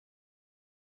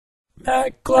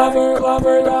Matt Glover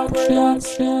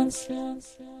Productions.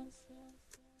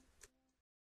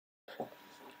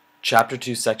 Chapter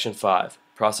 2, Section 5,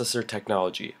 Processor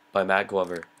Technology by Matt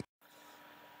Glover.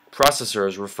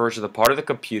 Processors refer to the part of the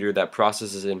computer that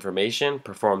processes information,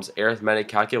 performs arithmetic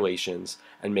calculations,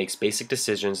 and makes basic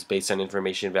decisions based on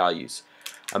information values.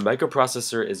 A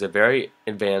microprocessor is a very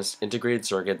advanced integrated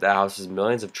circuit that houses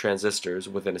millions of transistors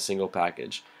within a single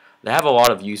package. They have a lot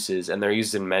of uses, and they're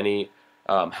used in many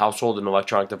household and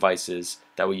electronic devices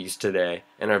that we use today,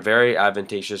 and are very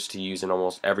advantageous to use in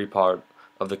almost every part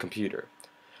of the computer.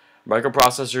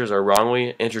 Microprocessors are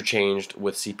wrongly interchanged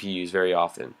with CPUs very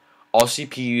often. All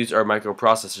CPUs are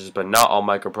microprocessors, but not all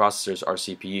microprocessors are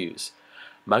CPUs.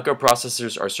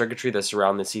 Microprocessors are circuitry that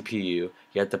surround the CPU,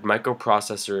 yet the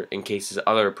microprocessor encases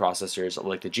other processors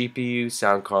like the GPU,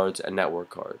 sound cards, and network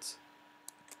cards.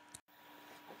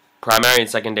 Primary and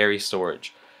secondary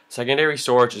storage. Secondary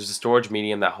storage is a storage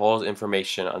medium that holds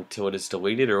information until it is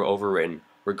deleted or overwritten,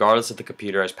 regardless if the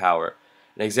computer has power.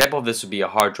 An example of this would be a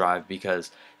hard drive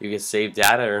because you can save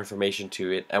data or information to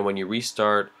it, and when you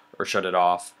restart or shut it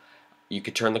off, you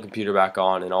can turn the computer back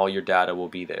on and all your data will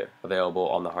be there, available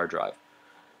on the hard drive.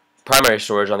 Primary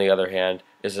storage, on the other hand,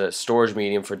 is a storage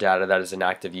medium for data that is in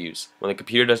active use. When the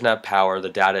computer doesn't have power, the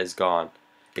data is gone.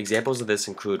 Examples of this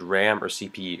include RAM or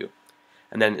CPU.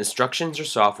 And then instructions or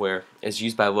software is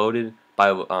used by loading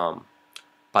from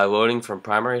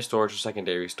primary storage or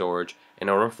secondary storage in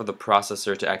order for the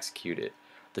processor to execute it.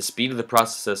 The speed of the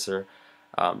processor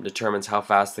determines how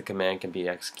fast the command can be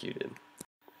executed.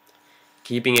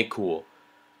 Keeping it cool.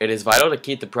 It is vital to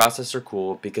keep the processor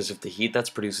cool because if the heat that's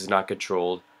produced is not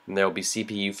controlled, then there will be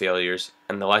CPU failures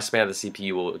and the lifespan of the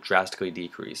CPU will drastically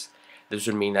decrease. This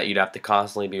would mean that you'd have to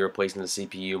constantly be replacing the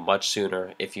CPU much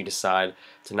sooner if you decide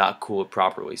to not cool it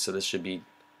properly, so this should be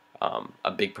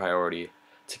a big priority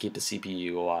to keep the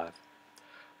CPU alive.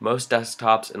 Most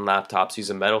desktops and laptops use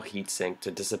a metal heatsink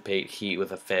to dissipate heat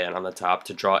with a fan on the top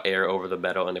to draw air over the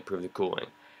metal and improve the cooling,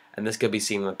 and this can be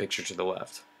seen in the picture to the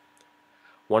left.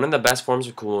 One of the best forms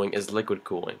of cooling is liquid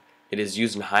cooling. It is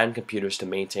used in high-end computers to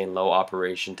maintain low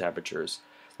operation temperatures.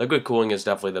 Liquid cooling is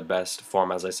definitely the best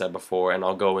form, as I said before, and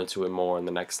I'll go into it more in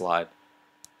the next slide.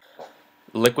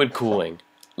 Liquid cooling.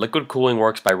 Liquid cooling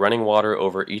works by running water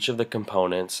over each of the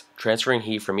components, transferring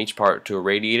heat from each part to a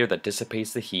radiator that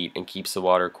dissipates the heat and keeps the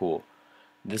water cool.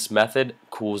 This method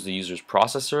cools the user's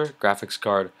processor, graphics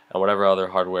card, and whatever other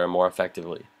hardware more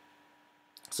effectively.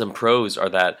 Some pros are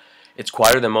that it's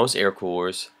quieter than most air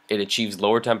coolers, it achieves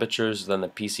lower temperatures than the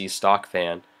PC's stock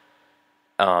fan,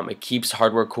 it keeps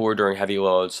hardware cooler during heavy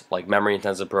loads, like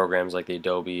memory-intensive programs like the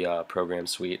Adobe program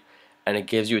suite, and it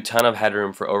gives you a ton of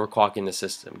headroom for overclocking the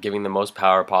system, giving the most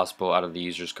power possible out of the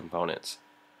user's components.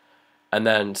 And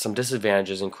then some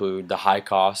disadvantages include the high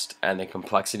cost and the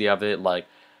complexity of it, like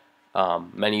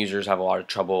many users have a lot of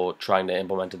trouble trying to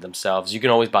implement it themselves. You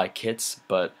can always buy kits,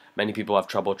 but many people have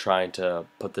trouble trying to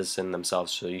put this in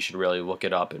themselves, so you should really look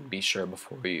it up and be sure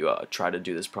before you try to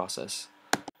do this process.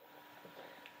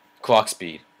 Clock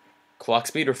speed. Clock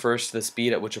speed refers to the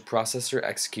speed at which a processor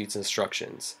executes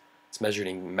instructions. It's measured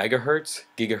in megahertz,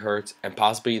 gigahertz, and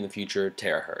possibly in the future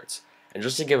terahertz. And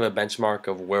just to give a benchmark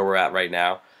of where we're at right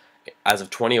now, as of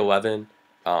 2011,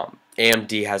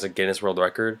 AMD has a Guinness World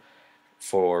Record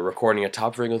for recording a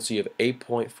top frequency of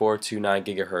 8.429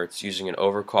 gigahertz using an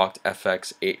overclocked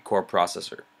FX 8-core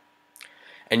processor.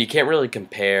 And you can't really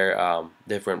compare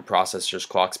different processors'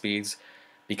 clock speeds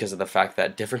because of the fact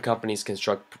that different companies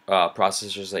construct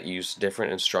processors that use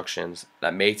different instructions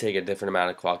that may take a different amount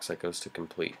of clock cycles to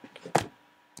complete.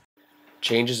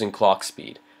 Changes in clock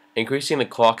speed. Increasing the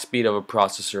clock speed of a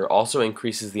processor also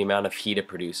increases the amount of heat it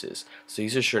produces, so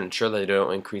users should ensure that they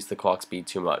don't increase the clock speed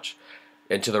too much.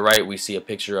 And to the right we see a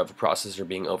picture of a processor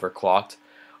being overclocked.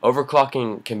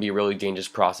 Overclocking can be a really dangerous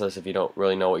process if you don't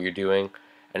really know what you're doing,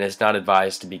 and it's not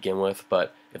advised to begin with,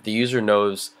 but if the user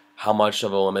knows how much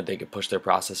of a limit they could push their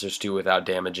processors to without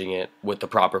damaging it with the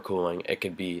proper cooling, it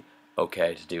could be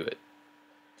okay to do it.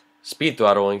 Speed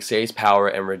throttling saves power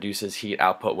and reduces heat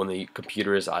output when the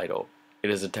computer is idle.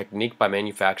 It is a technique by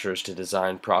manufacturers to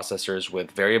design processors with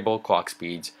variable clock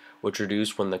speeds, which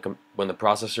reduce when the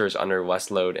processor is under less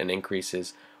load and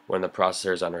increases when the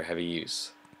processor is under heavy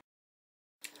use.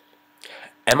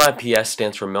 MIPS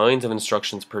stands for millions of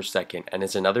instructions per second and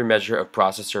is another measure of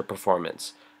processor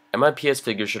performance. MIPS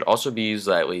figures should also be used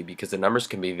lightly because the numbers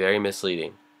can be very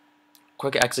misleading.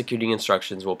 Quick executing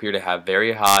instructions will appear to have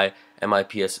very high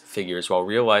MIPS figures, while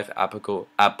real-life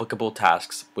applicable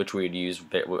tasks, which we would use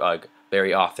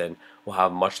very often, will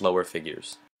have much lower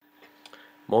figures.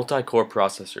 Multi-core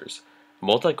processors.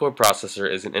 Multicore processor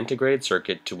is an integrated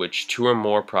circuit to which two or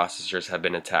more processors have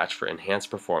been attached for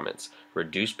enhanced performance,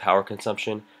 reduced power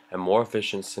consumption, and more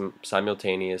efficient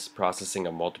simultaneous processing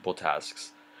of multiple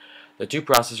tasks. The two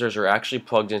processors are actually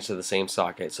plugged into the same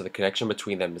socket, so the connection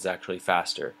between them is actually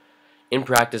faster. In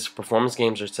practice, performance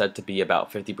games are said to be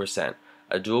about 50%.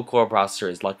 A dual-core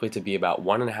processor is likely to be about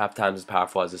 1.5 times as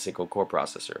powerful as a single-core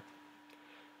processor.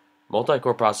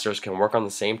 Multi-core processors can work on the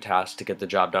same task to get the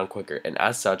job done quicker, and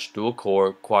as such,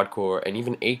 dual-core, quad-core, and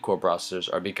even 8-core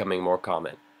processors are becoming more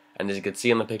common. And as you can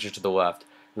see in the picture to the left,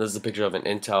 this is a picture of an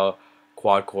Intel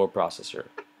quad-core processor.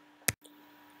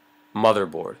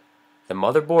 Motherboard. The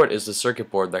motherboard is the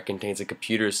circuit board that contains a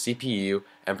computer's CPU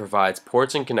and provides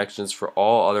ports and connections for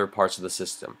all other parts of the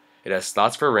system. It has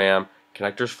slots for RAM,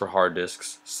 connectors for hard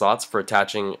disks, slots for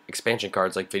attaching expansion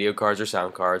cards like video cards or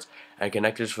sound cards, and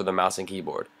connectors for the mouse and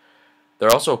keyboard.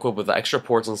 They're also equipped with extra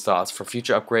ports and slots for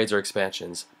future upgrades or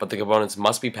expansions, but the components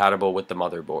must be compatible with the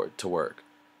motherboard to work.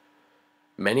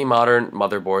 Many modern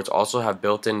motherboards also have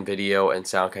built-in video and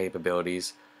sound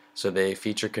capabilities, so they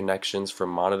feature connections for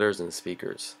monitors and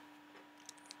speakers.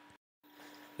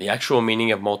 The actual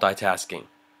meaning of multitasking.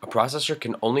 A processor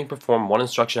can only perform one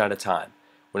instruction at a time.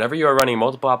 Whenever you are running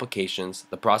multiple applications,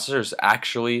 the processor is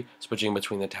actually switching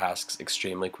between the tasks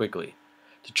extremely quickly.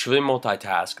 To truly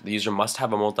multitask, the user must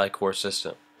have a multi-core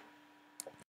system.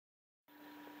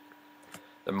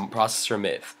 The processor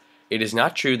myth. It is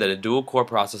not true that a dual-core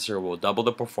processor will double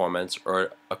the performance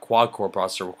or a quad-core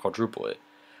processor will quadruple it.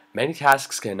 Many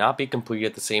tasks cannot be completed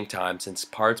at the same time since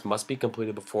parts must be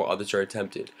completed before others are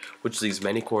attempted, which leaves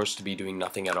many cores to be doing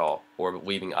nothing at all or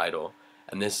leaving idle.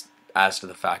 And this adds to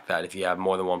the fact that if you have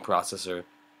more than one processor,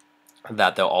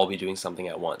 that they'll all be doing something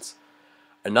at once.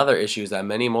 Another issue is that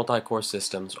many multi-core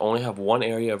systems only have one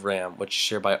area of RAM which is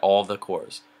shared by all of the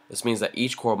cores. This means that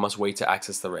each core must wait to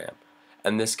access the RAM,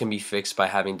 and this can be fixed by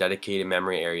having dedicated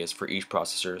memory areas for each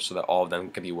processor so that all of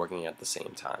them can be working at the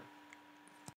same time.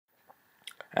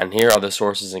 And here are the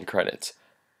sources and credits.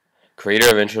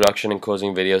 Creator of introduction and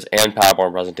closing videos and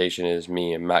PowerPoint presentation is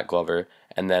me and Matt Glover,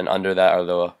 and then under that are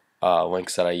the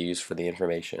links that I use for the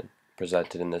information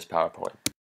presented in this PowerPoint.